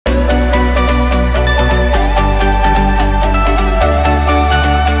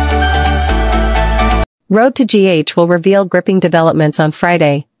Road to GH will reveal gripping developments on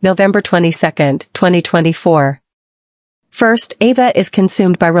Friday, November 22, 2024. First, Ava is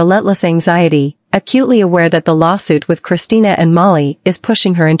consumed by relentless anxiety, acutely aware that the lawsuit with Christina and Molly is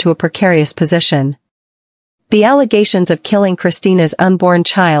pushing her into a precarious position. The allegations of killing Christina's unborn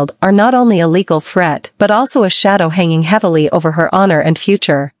child are not only a legal threat but also a shadow hanging heavily over her honor and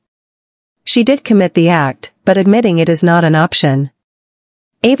future. She did commit the act, but admitting it is not an option.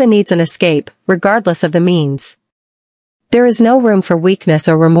 Ava needs an escape, regardless of the means. There is no room for weakness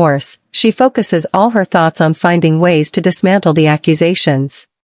or remorse. She focuses all her thoughts on finding ways to dismantle the accusations.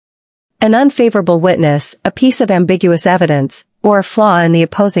 An unfavorable witness, a piece of ambiguous evidence, or a flaw in the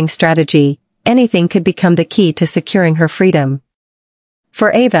opposing strategy, anything could become the key to securing her freedom.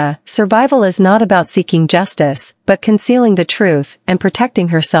 For Ava, survival is not about seeking justice, but concealing the truth and protecting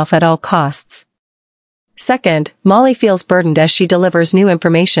herself at all costs. Second, Molly feels burdened as she delivers new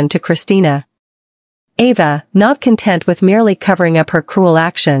information to Christina. Ava, not content with merely covering up her cruel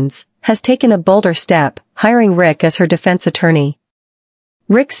actions, has taken a bolder step, hiring Rick as her defense attorney.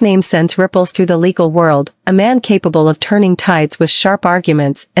 Rick's name sends ripples through the legal world, a man capable of turning tides with sharp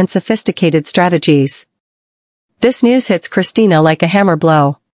arguments and sophisticated strategies. This news hits Christina like a hammer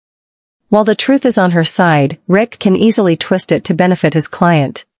blow. While the truth is on her side, Rick can easily twist it to benefit his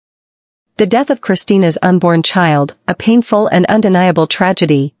client. The death of Christina's unborn child, a painful and undeniable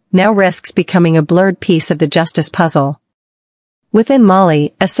tragedy, now risks becoming a blurred piece of the justice puzzle. Within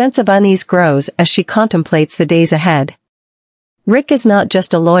Molly, a sense of unease grows as she contemplates the days ahead. Rick is not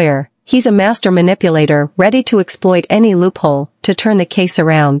just a lawyer, he's a master manipulator ready to exploit any loophole to turn the case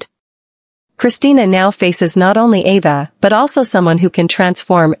around. Christina now faces not only Ava, but also someone who can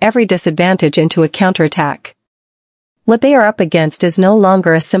transform every disadvantage into a counterattack. What they are up against is no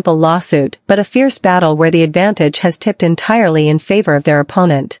longer a simple lawsuit, but a fierce battle where the advantage has tipped entirely in favor of their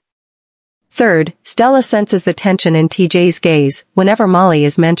opponent. Third, Stella senses the tension in TJ's gaze whenever Molly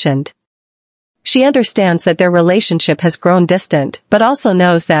is mentioned. She understands that their relationship has grown distant, but also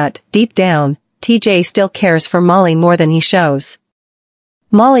knows that, deep down, TJ still cares for Molly more than he shows.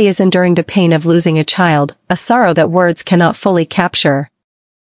 Molly is enduring the pain of losing a child, a sorrow that words cannot fully capture.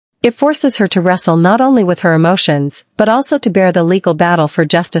 It forces her to wrestle not only with her emotions, but also to bear the legal battle for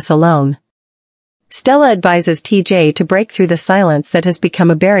justice alone. Stella advises TJ to break through the silence that has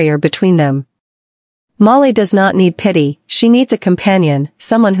become a barrier between them. Molly does not need pity, she needs a companion,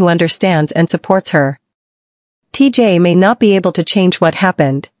 someone who understands and supports her. TJ may not be able to change what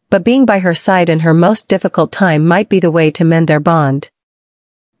happened, but being by her side in her most difficult time might be the way to mend their bond.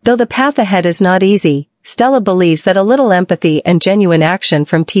 Though the path ahead is not easy, Stella believes that a little empathy and genuine action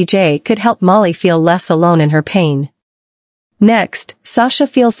from TJ could help Molly feel less alone in her pain. Next, Sasha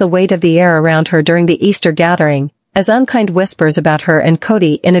feels the weight of the air around her during the Easter gathering, as unkind whispers about her and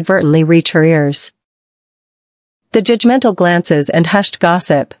Cody inadvertently reach her ears. The judgmental glances and hushed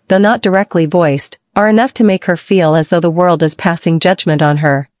gossip, though not directly voiced, are enough to make her feel as though the world is passing judgment on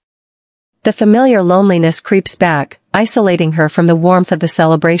her. The familiar loneliness creeps back, isolating her from the warmth of the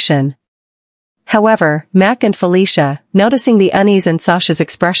celebration. However, Mac and Felicia, noticing the unease in Sasha's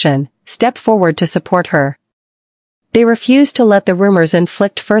expression, step forward to support her. They refuse to let the rumors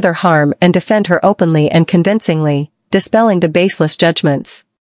inflict further harm and defend her openly and convincingly, dispelling the baseless judgments.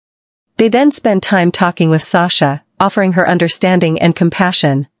 They then spend time talking with Sasha, offering her understanding and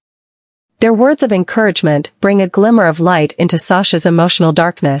compassion. Their words of encouragement bring a glimmer of light into Sasha's emotional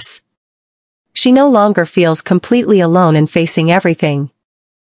darkness. She no longer feels completely alone in facing everything.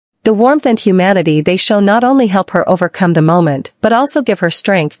 The warmth and humanity they show not only help her overcome the moment, but also give her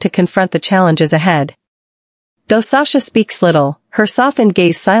strength to confront the challenges ahead. Though Sasha speaks little, her softened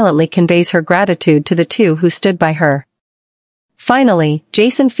gaze silently conveys her gratitude to the two who stood by her. Finally,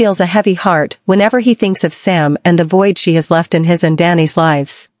 Jason feels a heavy heart whenever he thinks of Sam and the void she has left in his and Danny's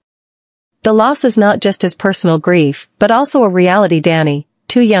lives. The loss is not just his personal grief, but also a reality Danny,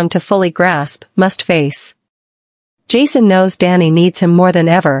 too young to fully grasp, must face. Jason knows Danny needs him more than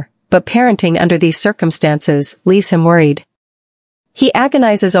ever, but parenting under these circumstances leaves him worried. He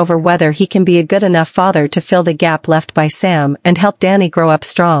agonizes over whether he can be a good enough father to fill the gap left by Sam and help Danny grow up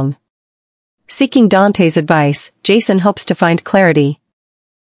strong. Seeking Dante's advice, Jason hopes to find clarity.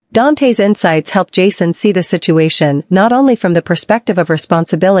 Dante's insights help Jason see the situation not only from the perspective of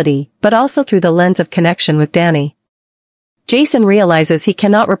responsibility, but also through the lens of connection with Danny. Jason realizes he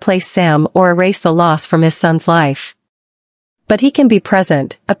cannot replace Sam or erase the loss from his son's life. But he can be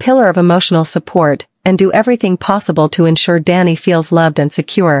present, a pillar of emotional support, and do everything possible to ensure Danny feels loved and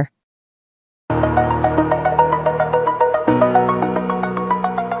secure.